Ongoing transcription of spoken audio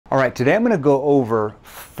right, today I'm going to go over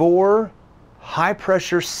 4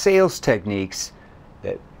 high-pressure sales techniques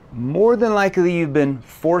that more than likely you've been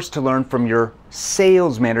forced to learn from your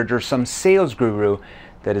sales manager, some sales guru,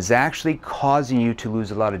 that is actually causing you to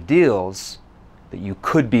lose a lot of deals that you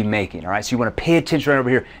could be making. All right, so you want to pay attention right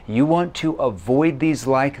over here. You want to avoid these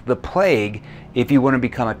like the plague if you want to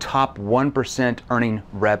become a top 1% earning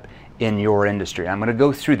rep in your industry. I'm going to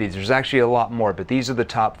go through these. There's actually a lot more, but these are the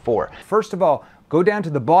top 4. First of all, go down to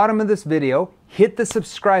the bottom of this video, hit the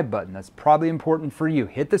subscribe button. That's probably important for you.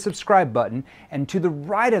 Hit the subscribe button, and to the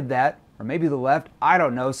right of that, or maybe the left, I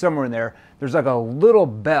don't know, somewhere in there, there's like a little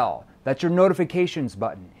bell. That's your notifications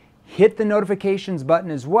button. Hit the notifications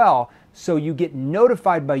button as well so you get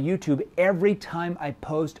notified by YouTube every time I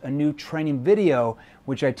post a new training video,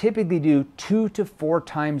 which I typically do 2 to 4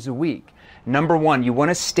 times a week. Number 1, you want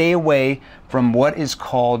to stay away from what is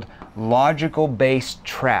called logical-based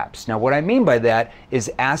traps. Now, what I mean by that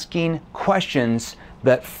is asking questions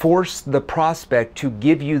that force the prospect to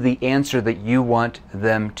give you the answer that you want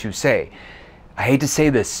them to say. I hate to say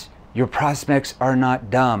this, your prospects are not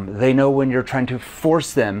dumb. They know when you're trying to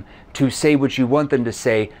force them to say what you want them to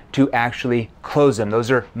say to actually close them. Those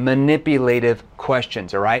are manipulative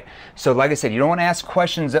questions, all right? So like I said, you don't want to ask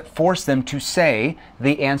questions that force them to say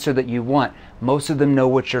the answer that you want. Most of them know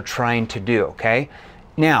what you're trying to do, okay?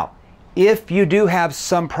 Now, if you do have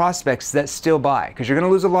some prospects that still buy, because you're going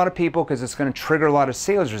to lose a lot of people because it's going to trigger a lot of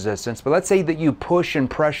sales resistance, but let's say that you push and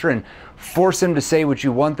pressure and force them to say what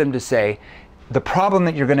you want them to say, the problem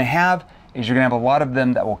that you're going to have is you're going to have a lot of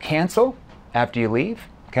them that will cancel after you leave,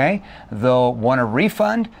 okay? They'll want a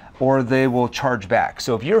refund or they will charge back.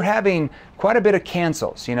 So if you're having quite a bit of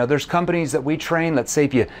cancels, you know, there's companies that we train, let's say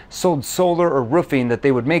if you sold solar or roofing, that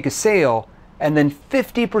they would make a sale and then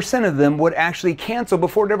 50% of them would actually cancel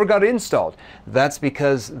before it ever got installed. That's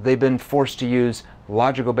because they've been forced to use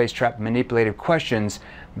logical-based trap manipulative questions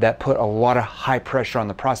that put a lot of high pressure on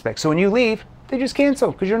the prospect. So when you leave, they just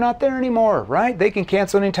cancel because you're not there anymore, right? They can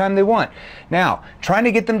cancel anytime they want. Now, trying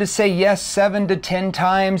to get them to say yes 7 to 10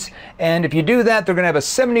 times, and if you do that, they're going to have a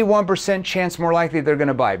 71% chance more likely they're going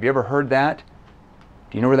to buy. Have you ever heard that?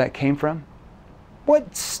 Do you know where that came from?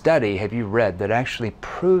 What study have you read that actually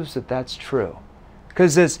proves that that's true?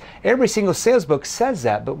 Because every single sales book says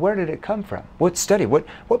that, but where did it come from? What study? What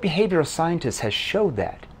behavioral scientist has showed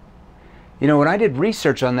that? You know, when I did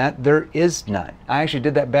research on that, there is none. I actually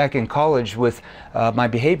did that back in college with my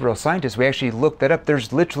behavioral scientist. We actually looked that up.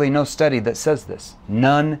 There's literally no study that says this.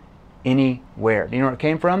 None anywhere. Do you know where it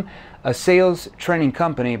came from? A sales training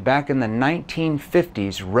company back in the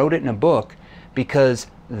 1950s wrote it in a book because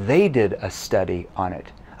they did a study on it.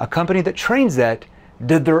 A company that trains that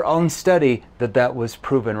did their own study that was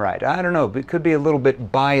proven right. I don't know, but it could be a little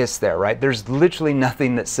bit biased there, right? There's literally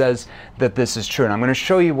nothing that says that this is true. And I'm going to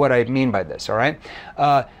show you what I mean by this, all right?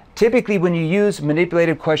 Typically, when you use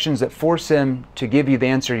manipulative questions that force them to give you the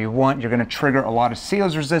answer you want, you're going to trigger a lot of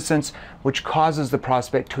sales resistance, which causes the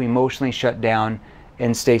prospect to emotionally shut down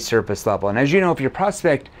and stay surface level. And as you know, if your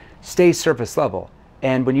prospect stays surface level,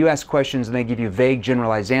 and when you ask questions and they give you vague,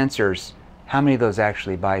 generalized answers, how many of those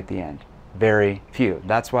actually buy at the end? Very few.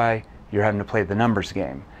 That's why you're having to play the numbers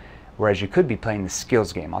game, whereas you could be playing the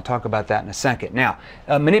skills game. I'll talk about that in a second. Now,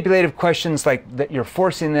 manipulative questions like that, you're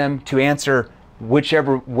forcing them to answer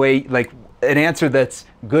whichever way, like an answer that's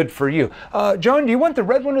good for you. John, do you want the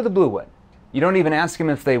red one or the blue one? You don't even ask them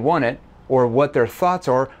if they want it or what their thoughts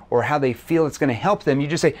are or how they feel it's going to help them. You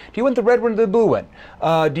just say, do you want the red one or the blue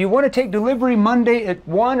one? Do you want to take delivery Monday at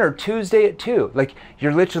 1 or Tuesday at 2? Like,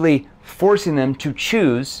 you're literally forcing them to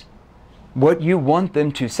choose what you want them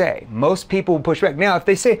to say. Most people will push back. Now, if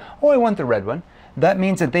they say, oh, I want the red one, that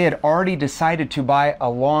means that they had already decided to buy a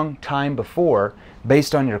long time before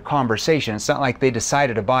based on your conversation. It's not like they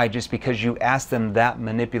decided to buy just because you asked them that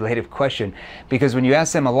manipulative question. Because when you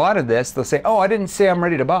ask them a lot of this, they'll say, oh, I didn't say I'm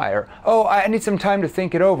ready to buy, or oh, I need some time to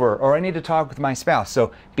think it over, or I need to talk with my spouse.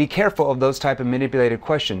 So be careful of those type of manipulative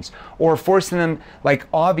questions, or forcing them like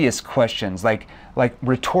obvious questions, like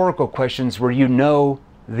rhetorical questions where you know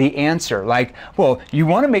the answer. Like, well, you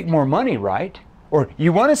want to make more money, right? Or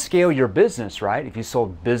you want to scale your business, right? If you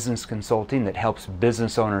sold business consulting that helps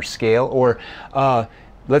business owners scale, or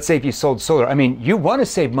let's say if you sold solar, I mean, you want to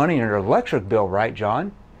save money on your electric bill, right,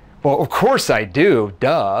 John? Well, of course I do,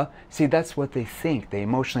 duh. See, that's what they think. They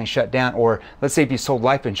emotionally shut down. Or let's say if you sold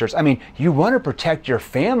life insurance, I mean, you want to protect your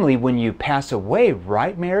family when you pass away,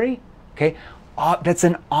 right, Mary? Okay, that's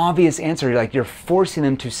an obvious answer. Like, you're forcing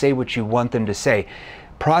them to say what you want them to say.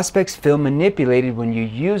 Prospects feel manipulated when you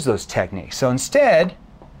use those techniques. So instead,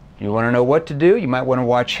 you want to know what to do, you might want to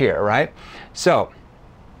watch here, right? So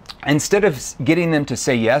instead of getting them to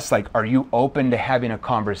say yes, like, are you open to having a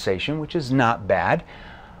conversation, which is not bad,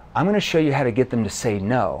 I'm going to show you how to get them to say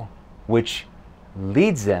no, which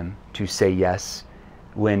leads them to say yes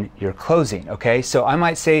when you're closing, okay? So I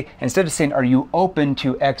might say, instead of saying, are you open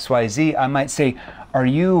to XYZ, I might say, are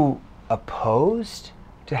you opposed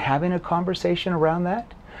to having a conversation around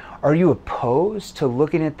that? Are you opposed to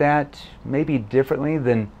looking at that maybe differently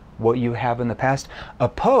than what you have in the past?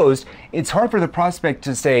 Opposed, it's hard for the prospect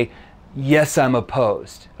to say, yes, I'm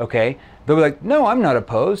opposed, okay? They'll be like, no, I'm not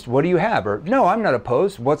opposed. What do you have? Or, no, I'm not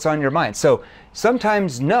opposed. What's on your mind? So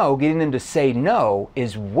sometimes no, getting them to say no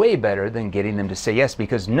is way better than getting them to say yes,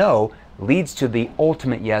 because no leads to the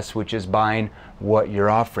ultimate yes, which is buying what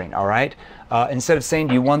you're offering, all right? Instead of saying,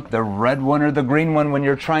 do you want the red one or the green one when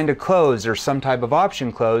you're trying to close or some type of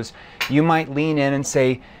option close, you might lean in and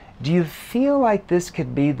say, do you feel like this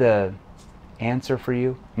could be the answer for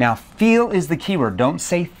you? Now, feel is the key word. Don't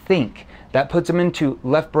say think. That puts them into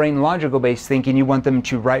left brain logical based thinking. You want them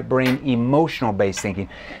to right brain emotional based thinking.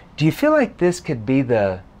 Do you feel like this could be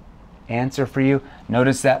the answer for you?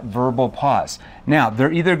 Notice that verbal pause. Now,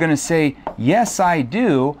 they're either going to say, yes, I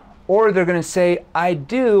do, or they're going to say, I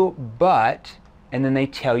do, but, and then they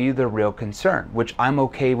tell you the real concern, which I'm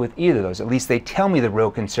okay with either of those. At least they tell me the real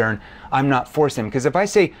concern. I'm not forcing them. Because if I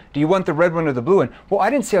say, do you want the red one or the blue one? Well, I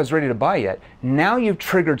didn't say I was ready to buy yet. Now you've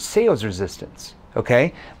triggered sales resistance,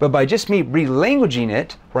 okay? But by just me relanguaging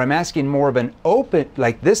it, where I'm asking more of an open,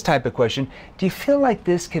 like this type of question, do you feel like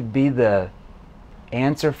this could be the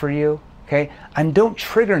answer for you? Okay, and don't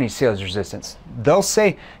trigger any sales resistance. They'll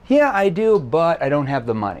say, yeah, I do, but I don't have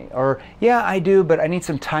the money. Or, yeah, I do, but I need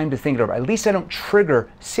some time to think it over. At least I don't trigger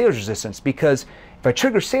sales resistance, because if I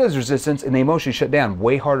trigger sales resistance and they emotionally shut down,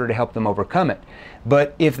 way harder to help them overcome it.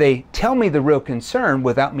 But if they tell me the real concern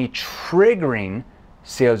without me triggering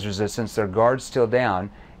sales resistance, their guard's still down,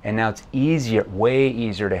 and now it's easier, way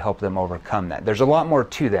easier to help them overcome that. There's a lot more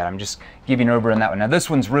to that. I'm just giving over on that one. Now this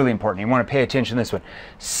one's really important. You want to pay attention to this one.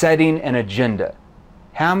 Setting an agenda.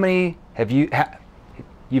 How many have you,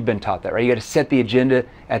 you've been taught that, right? You got to set the agenda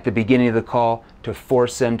at the beginning of the call to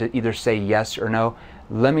force them to either say yes or no.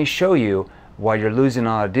 Let me show you why you're losing a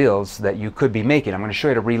lot of deals that you could be making. I'm going to show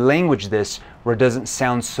you how to relanguage this where it doesn't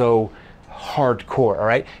sound so hardcore, all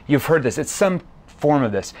right? You've heard this. It's some form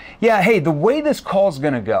of this. Yeah, hey, the way this call's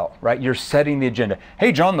going to go, right? You're setting the agenda.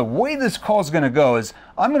 Hey, John, the way this call's going to go is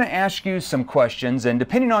I'm going to ask you some questions, and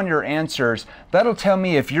depending on your answers, that'll tell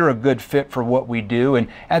me if you're a good fit for what we do. And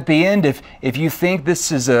at the end, if you think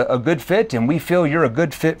this is a good fit and we feel you're a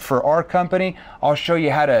good fit for our company, I'll show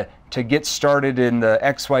you how to get started in the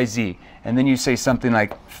XYZ. And then you say something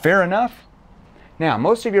like, fair enough? Now,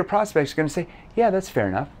 most of your prospects are going to say, yeah, that's fair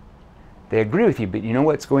enough. They agree with you, but you know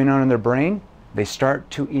what's going on in their brain? They start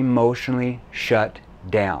to emotionally shut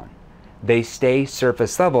down. They stay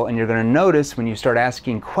surface level, and you're going to notice when you start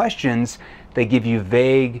asking questions, they give you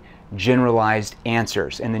vague, generalized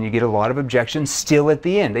answers, and then you get a lot of objections still at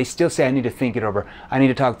the end. They still say, I need to think it over. I need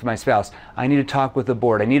to talk to my spouse. I need to talk with the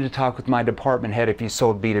board. I need to talk with my department head if you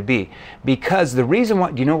sold B2B. Because the reason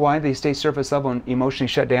why, do you know why they stay surface level and emotionally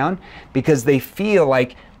shut down? Because they feel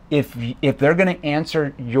like if they're going to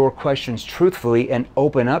answer your questions truthfully and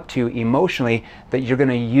open up to you emotionally, that you're going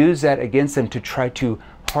to use that against them to try to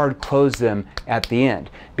hard close them at the end.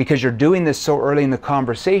 Because you're doing this so early in the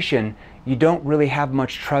conversation, you don't really have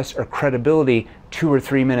much trust or credibility 2 or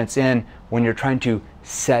 3 minutes in when you're trying to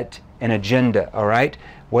set an agenda, all right?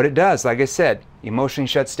 What it does, like I said, emotionally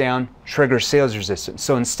shuts down, triggers sales resistance.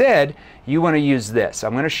 So instead, you want to use this.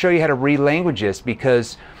 I'm going to show you how to relanguage this,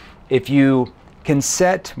 because if you can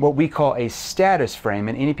set what we call a status frame,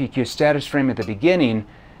 an NEPQ status frame at the beginning,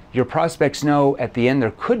 your prospects know at the end there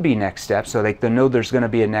could be next steps, so they know there's going to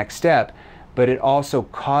be a next step, but it also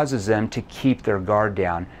causes them to keep their guard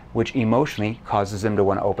down, which emotionally causes them to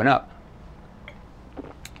want to open up.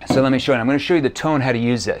 So let me show you. I'm going to show you the tone, how to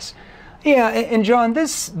use this. Yeah, and John,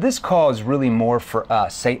 this call is really more for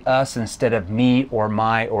us. Say us instead of me or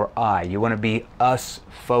my or I. You want to be us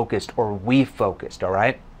focused or we focused, all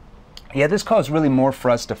right? Yeah, this call is really more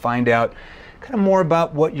for us to find out kind of more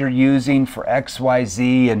about what you're using for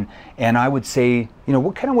XYZ, and I would say, you know,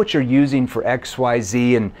 what you're using for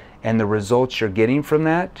XYZ and the results you're getting from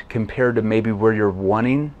that compared to maybe where you're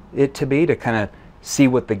wanting it to be, to kind of see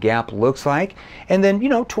what the gap looks like. And then, you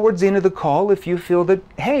know, towards the end of the call, if you feel that,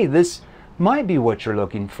 hey, this might be what you're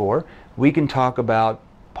looking for, we can talk about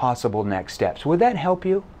possible next steps. Would that help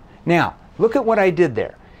you? Now, look at what I did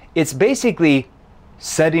there. It's basically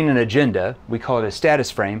setting an agenda. We call it a status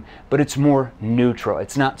frame, but it's more neutral.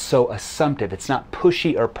 It's not so assumptive. It's not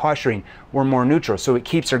pushy or posturing. We're more neutral, so it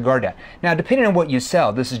keeps our guard down. Now, depending on what you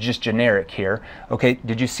sell, this is just generic here. Okay,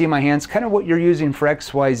 did you see my hands? Kind of what you're using for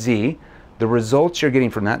XYZ, the results you're getting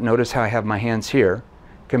from that. Notice how I have my hands here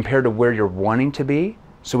compared to where you're wanting to be,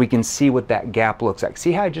 so we can see what that gap looks like.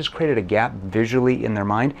 See how I just created a gap visually in their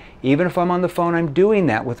mind? Even if I'm on the phone, I'm doing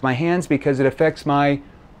that with my hands because it affects my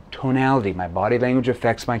tonality. My body language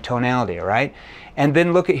affects my tonality, all right? And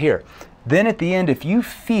then look at here. Then at the end, if you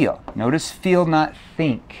feel, notice feel, not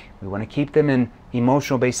think. We want to keep them in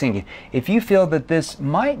emotional based thinking. If you feel that this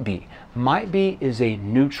might be is a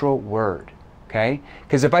neutral word, okay?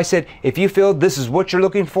 Because if I said, if you feel this is what you're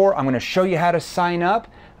looking for, I'm going to show you how to sign up.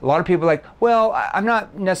 A lot of people are like, well, I'm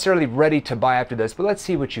not necessarily ready to buy after this, but let's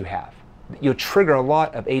see what you have. You'll trigger a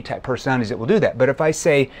lot of A-type personalities that will do that. But if I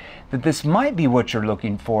say that this might be what you're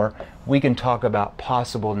looking for, we can talk about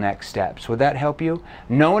possible next steps. Would that help you?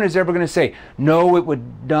 No one is ever going to say, no, it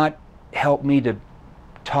would not help me to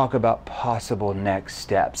talk about possible next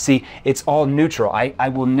steps. See, it's all neutral. I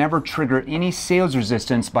will never trigger any sales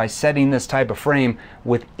resistance by setting this type of frame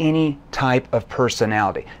with any type of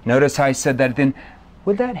personality. Notice how I said that then.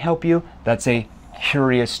 Would that help you? That's a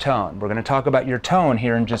curious tone. We're going to talk about your tone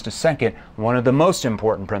here in just a second, one of the most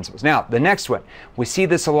important principles. Now, the next one, we see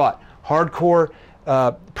this a lot. Hardcore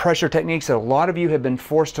pressure techniques that a lot of you have been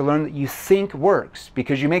forced to learn that you think works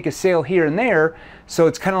because you make a sale here and there, so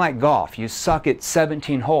it's kind of like golf. You suck at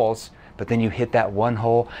 17 holes, but then you hit that one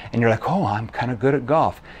hole and you're like, oh, I'm kind of good at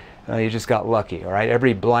golf. You just got lucky, all right?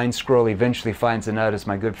 Every blind squirrel eventually finds a nut, as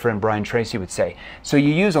my good friend Brian Tracy would say. So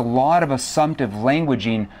you use a lot of assumptive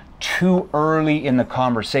languaging too early in the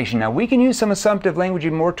conversation. Now, we can use some assumptive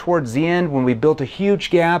languaging more towards the end when we built a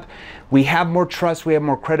huge gap. We have more trust, we have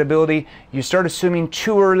more credibility. You start assuming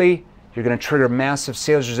too early, you're going to trigger massive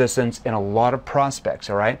sales resistance in a lot of prospects,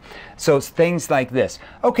 all right? So it's things like this.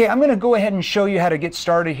 Okay, I'm going to go ahead and show you how to get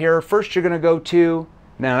started here. First, you're going to go to,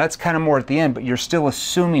 now that's kind of more at the end, but you're still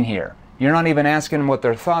assuming here. You're not even asking them what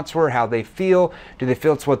their thoughts were, how they feel. Do they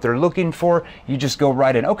feel it's what they're looking for? You just go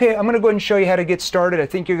right in. Okay, I'm going to go ahead and show you how to get started. I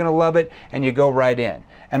think you're going to love it. And you go right in.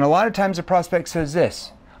 And a lot of times the prospect says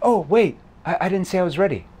this. Oh, wait, I didn't say I was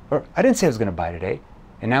ready. Or I didn't say I was going to buy today.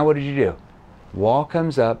 And now what did you do? Wall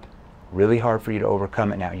comes up, really hard for you to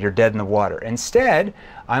overcome it now. You're dead in the water. Instead,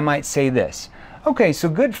 I might say this. Okay, so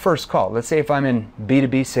good first call. Let's say if I'm in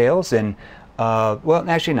B2B sales and well,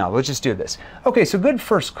 actually, no, let's just do this. Okay, so good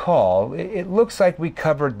first call. It looks like we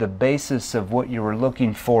covered the basis of what you were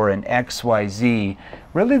looking for in XYZ.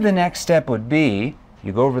 Really, the next step would be,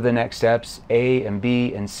 you go over the next steps, A and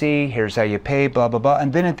B and C, here's how you pay, blah, blah, blah.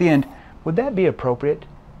 And then at the end, would that be appropriate?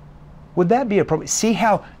 Would that be appropriate? See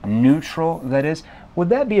how neutral that is? Would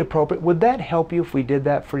that be appropriate? Would that help you if we did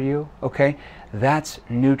that for you? Okay, that's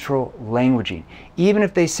neutral languaging. Even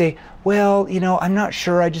if they say, well, you know, I'm not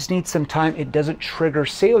sure, I just need some time, it doesn't trigger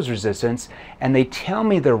sales resistance, and they tell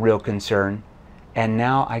me their real concern, and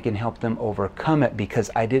now I can help them overcome it because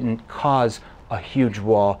I didn't cause a huge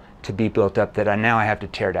wall to be built up that now I have to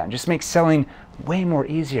tear down. Just makes selling way more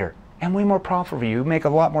easier and way more profitable for you. You make a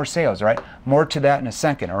lot more sales, all right? More to that in a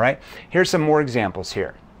second, all right? Here's some more examples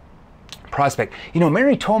here. Prospect, you know,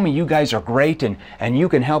 Mary told me you guys are great and you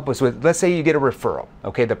can help us with, let's say you get a referral,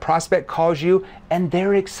 okay? The prospect calls you and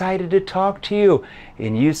they're excited to talk to you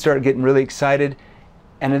and you start getting really excited.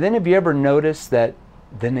 And then have you ever noticed that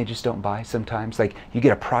then they just don't buy sometimes? Like you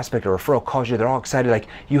get a prospect or a referral calls you, they're all excited, like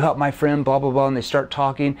you help my friend, blah, blah, blah, and they start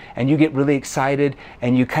talking and you get really excited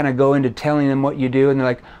and you kind of go into telling them what you do and they're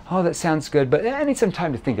like, oh, that sounds good, but I need some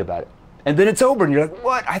time to think about it. And then it's over and you're like,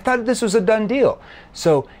 what? I thought this was a done deal.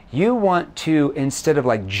 So you want to, instead of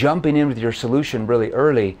like jumping in with your solution really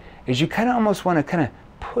early, is you kind of almost want to kind of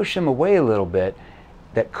push them away a little bit.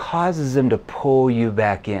 That causes them to pull you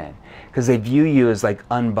back in because they view you as like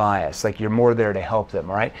unbiased, like you're more there to help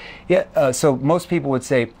them, all right? Yeah, so most people would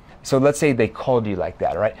say, so let's say they called you like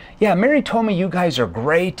that, all right? Yeah, Mary told me you guys are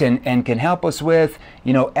great and can help us with,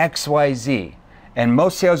 you know, X, Y, Z. And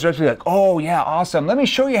most sales reps will be like, oh yeah, awesome. Let me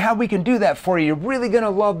show you how we can do that for you. You're really gonna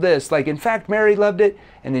love this. Like, in fact, Mary loved it.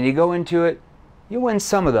 And then you go into it, you win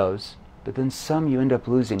some of those, but then some you end up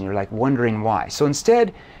losing. You're like wondering why. So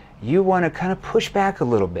instead, you wanna kind of push back a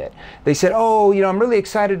little bit. They said, oh, you know, I'm really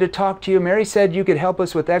excited to talk to you. Mary said you could help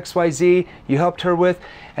us with X, Y, Z. You helped her with,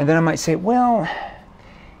 and then I might say, well,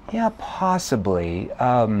 yeah, possibly.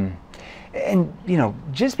 And you know,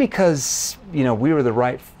 just because, you know, we were the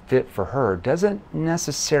right fit for her doesn't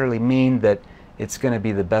necessarily mean that it's going to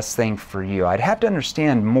be the best thing for you. I'd have to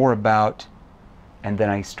understand more about And then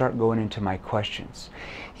I start going into my questions.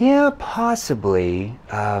 Yeah, possibly.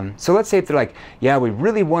 So let's say if they're like, yeah, we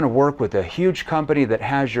really want to work with a huge company that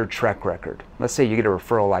has your track record. Let's say you get a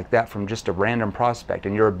referral like that from just a random prospect,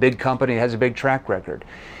 and you're a big company that has a big track record.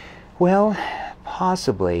 Well,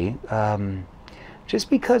 possibly. Just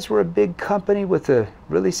because we're a big company with a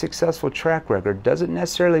really successful track record doesn't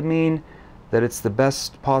necessarily mean that it's the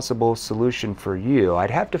best possible solution for you.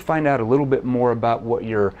 I'd have to find out a little bit more about what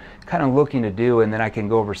you're kind of looking to do, and then I can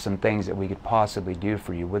go over some things that we could possibly do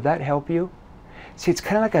for you. Would that help you? See, it's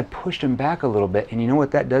kind of like I pushed them back a little bit, and you know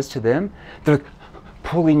what that does to them? They're like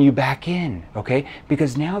pulling you back in, okay?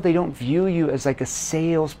 Because now they don't view you as like a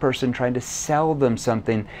salesperson trying to sell them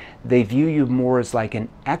something. They view you more as like an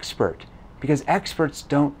expert, because experts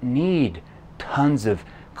don't need tons of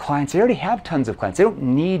clients. They already have tons of clients. They don't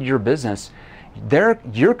need your business.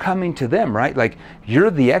 You're coming to them, right? Like, you're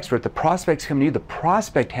the expert. The prospect's coming to you. The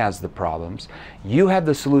prospect has the problems. You have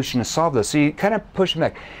the solution to solve those. So you kind of push them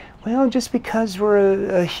back. Well, just because we're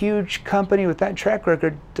a huge company with that track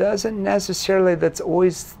record doesn't necessarily that's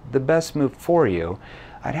always the best move for you.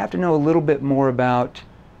 I'd have to know a little bit more about,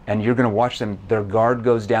 and you're going to watch them, their guard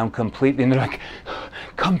goes down completely, and they're like,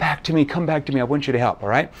 come back to me, I want you to help, all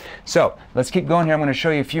right? So let's keep going here. I'm going to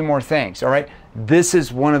show you a few more things, all right? This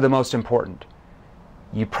is one of the most important.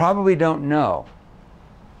 You probably don't know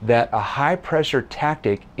that a high pressure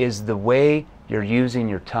tactic is the way you're using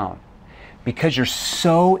your tone. Because you're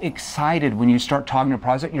so excited when you start talking to a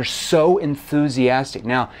prospect, you're so enthusiastic.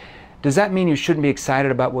 Now, does that mean you shouldn't be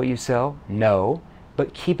excited about what you sell? No.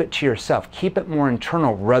 But keep it to yourself. Keep it more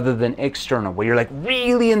internal rather than external, where you're like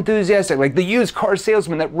really enthusiastic, like the used car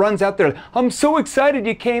salesman that runs out there, I'm so excited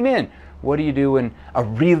you came in. What do you do when a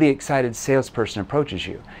really excited salesperson approaches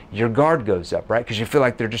you? Your guard goes up, right? Because you feel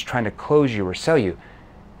like they're just trying to close you or sell you.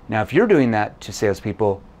 Now, if you're doing that to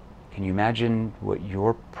salespeople, can you imagine what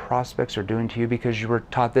your prospects are doing to you because you were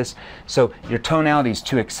taught this? So your tonality is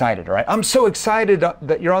too excited, all right? I'm so excited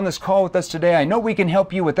that you're on this call with us today. I know we can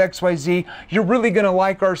help you with XYZ. You're really going to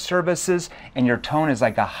like our services. And your tone is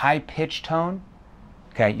like a high-pitched tone.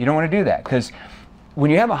 Okay, you don't want to do that, because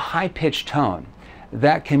when you have a high-pitched tone,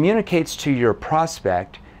 that communicates to your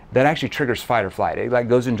prospect, that actually triggers fight or flight. It like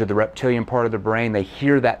goes into the reptilian part of the brain. They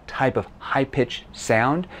hear that type of high-pitched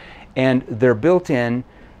sound, and they're built in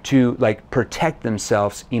to like protect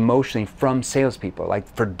themselves emotionally from salespeople. Like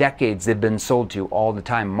for decades they've been sold to all the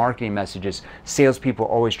time, marketing messages, salespeople are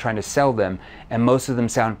always trying to sell them, and most of them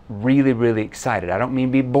sound really, really excited. I don't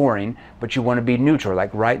mean be boring, but you want to be neutral,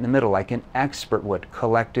 like right in the middle, like an expert would,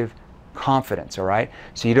 collective confidence, all right?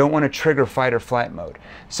 So you don't want to trigger fight or flight mode.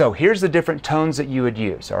 So here's the different tones that you would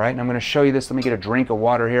use, all right? And I'm going to show you this. Let me get a drink of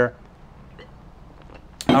water here.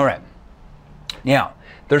 All right. Now,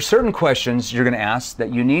 there's certain questions you're going to ask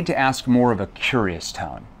that you need to ask more of a curious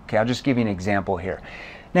tone. Okay, I'll just give you an example here.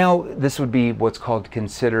 Now, this would be what's called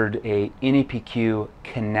considered a NEPQ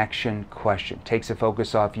connection question. Takes the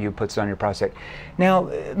focus off you, puts it on your prospect. Now,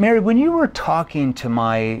 Mary, when you were talking to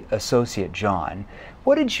my associate, John,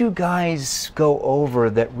 what did you guys go over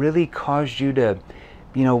that really caused you to,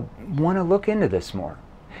 want to look into this more?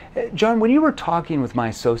 John, when you were talking with my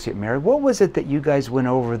associate, Mary, what was it that you guys went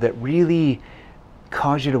over that really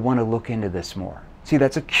cause you to want to look into this more? See,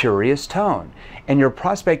 that's a curious tone, and your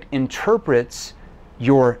prospect interprets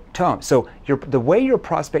your tone. So the way your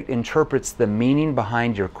prospect interprets the meaning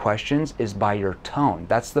behind your questions is by your tone.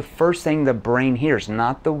 That's the first thing the brain hears,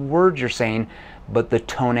 not the words you're saying, but the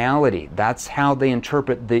tonality. That's how they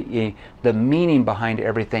interpret the meaning behind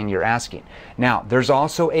everything you're asking. Now, there's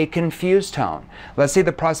also a confused tone. Let's say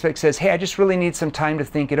the prospect says, hey, I just really need some time to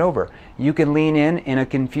think it over. You can lean in a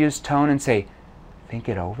confused tone and say, think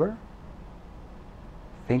it over?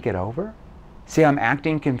 Think it over? See, I'm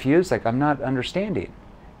acting confused, like I'm not understanding.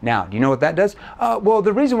 Now, do you know what that does? Well,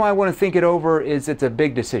 the reason why I want to think it over is it's a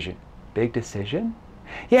big decision. Big decision?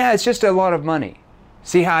 Yeah, it's just a lot of money.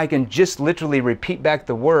 See how I can just literally repeat back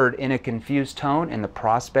the word in a confused tone and the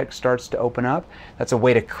prospect starts to open up? That's a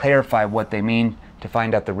way to clarify what they mean to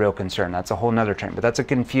find out the real concern. That's a whole nother term, but that's a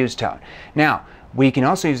confused tone. Now, we can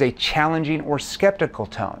also use a challenging or skeptical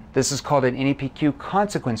tone. This is called an NEPQ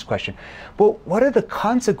consequence question. Well, what are the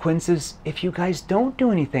consequences if you guys don't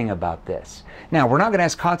do anything about this? Now, we're not going to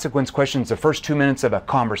ask consequence questions the first 2 minutes of a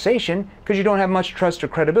conversation because you don't have much trust or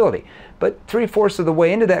credibility. But 3/4 of the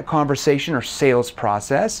way into that conversation or sales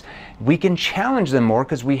process, we can challenge them more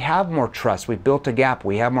because we have more trust. We've built a gap.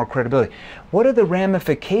 We have more credibility. What are the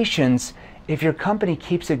ramifications if your company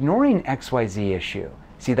keeps ignoring XYZ issue?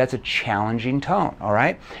 See, that's a challenging tone, all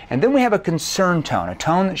right? And then we have a concern tone, a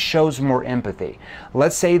tone that shows more empathy.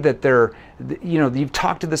 Let's say that you've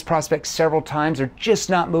talked to this prospect several times, they're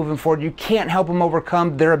just not moving forward. You can't help them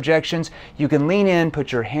overcome their objections. You can lean in,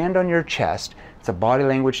 put your hand on your chest. It's a body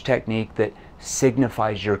language technique that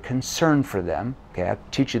signifies your concern for them. Okay, I'll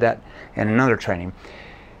teach you that in another training.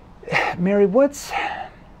 Mary, what's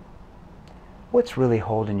really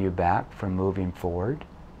holding you back from moving forward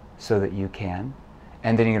so that you can?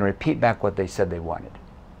 And then you're going to repeat back what they said they wanted.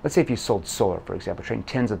 Let's say if you sold solar, for example, trained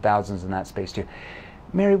tens of thousands in that space too.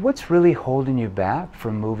 Mary, what's really holding you back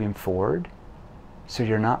from moving forward so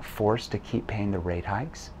you're not forced to keep paying the rate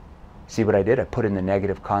hikes? See what I did? I put in the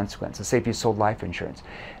negative consequence. Let's say if you sold life insurance.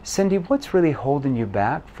 Cindy, what's really holding you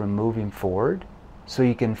back from moving forward so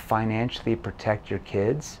you can financially protect your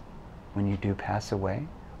kids when you do pass away?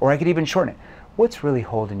 Or I could even shorten it. What's really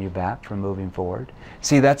holding you back from moving forward?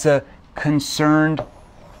 See, that's a concerned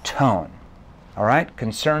tone. All right,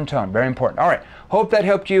 concerned tone, very important. All right, hope that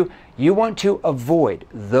helped you. You want to avoid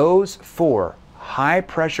those 4 high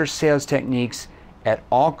pressure sales techniques at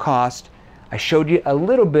all cost. I showed you a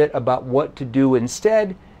little bit about what to do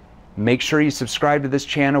instead. Make sure you subscribe to this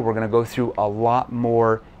channel. We're going to go through a lot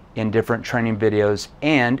more in different training videos.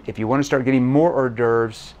 And if you want to start getting more hors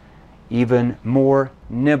d'oeuvres, even more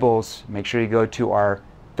nibbles, make sure you go to our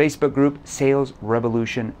Facebook group,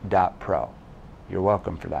 salesrevolution.pro. You're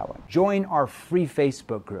welcome for that one. Join our free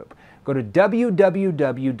Facebook group. Go to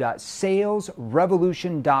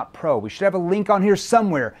www.salesrevolution.pro. We should have a link on here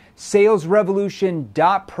somewhere,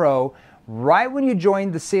 salesrevolution.pro. Right when you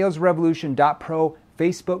join the salesrevolution.pro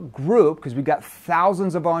Facebook group, because we've got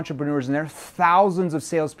thousands of entrepreneurs in there, thousands of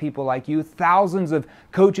salespeople like you, thousands of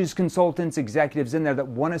coaches, consultants, executives in there that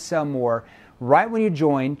want to sell more. Right when you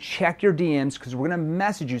join, check your DMs because we're going to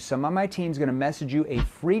message you. Some of my team's going to message you a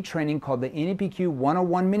free training called the NEPQ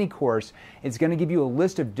 101 mini course. It's going to give you a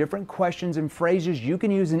list of different questions and phrases you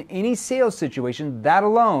can use in any sales situation. That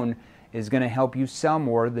alone is going to help you sell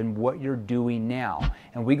more than what you're doing now.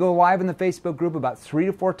 And we go live in the Facebook group about 3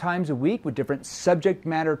 to 4 times a week with different subject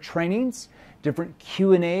matter trainings, different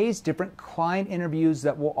Q&As, different client interviews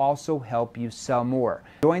that will also help you sell more.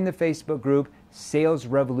 Join the Facebook group,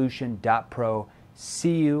 salesrevolution.pro.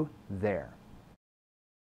 See you there.